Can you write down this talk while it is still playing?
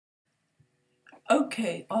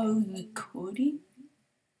Okay, are we recording?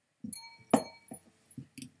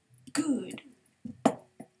 Good.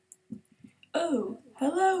 Oh,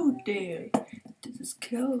 hello there. This is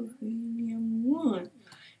Calvinium1,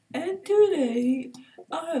 and today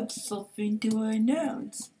I have something to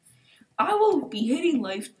announce. I will be hitting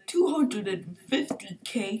life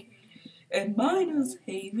 250k in Miners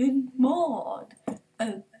Haven mod.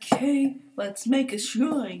 Okay, let's make a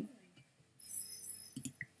shrine.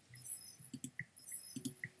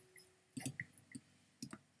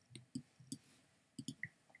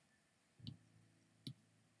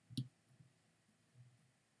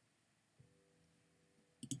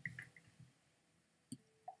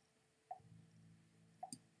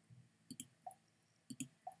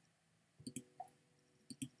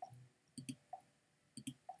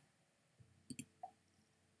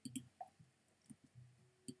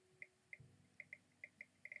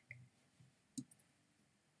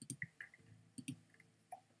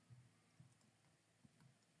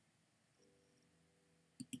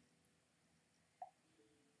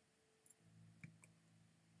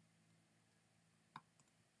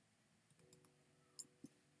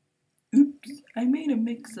 Oops, I made a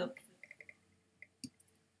mix-up.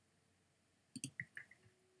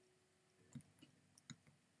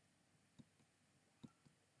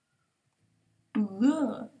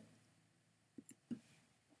 Blah.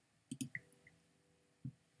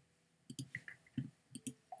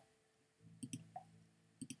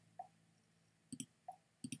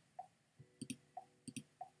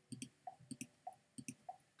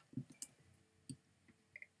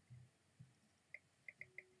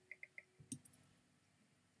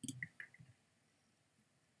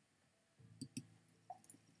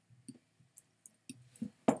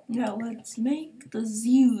 Now let's make the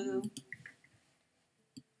zero.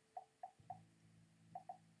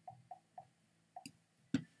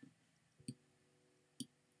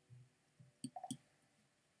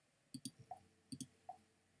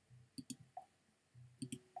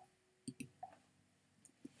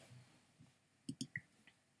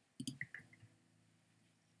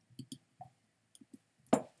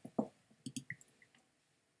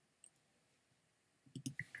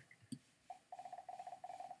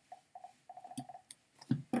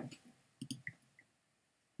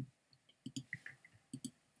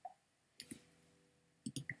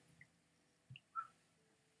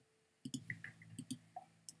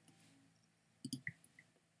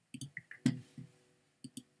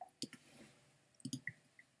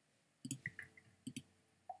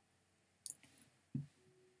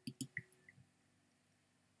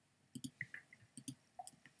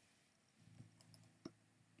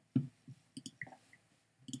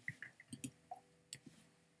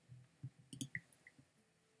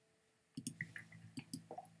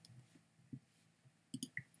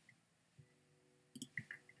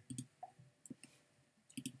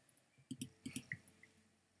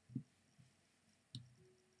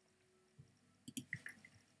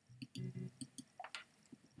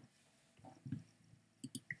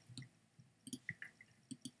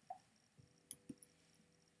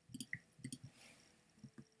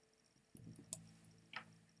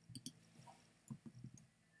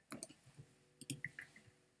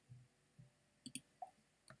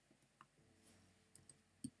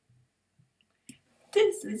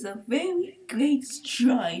 This is a very great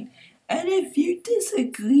shrine, and if you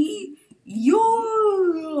disagree,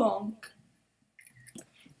 you're wrong.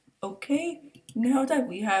 Okay, now that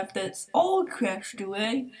we have this all crashed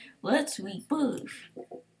away, let's rebirth.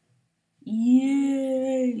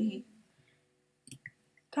 Yay!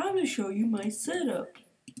 Time to show you my setup.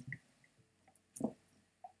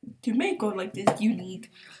 To make one like this, you need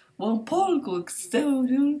one particle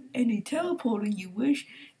accelerator, any teleporter you wish,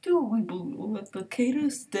 two reboot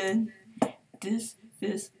replicators, then this,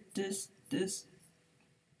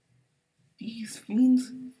 these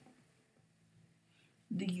fiends,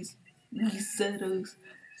 these setters,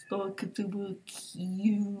 Star Consumer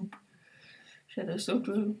Cube, Shadow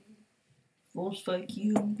Soldier, False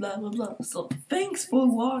Vacuum, blah blah blah. So thanks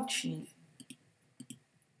for watching.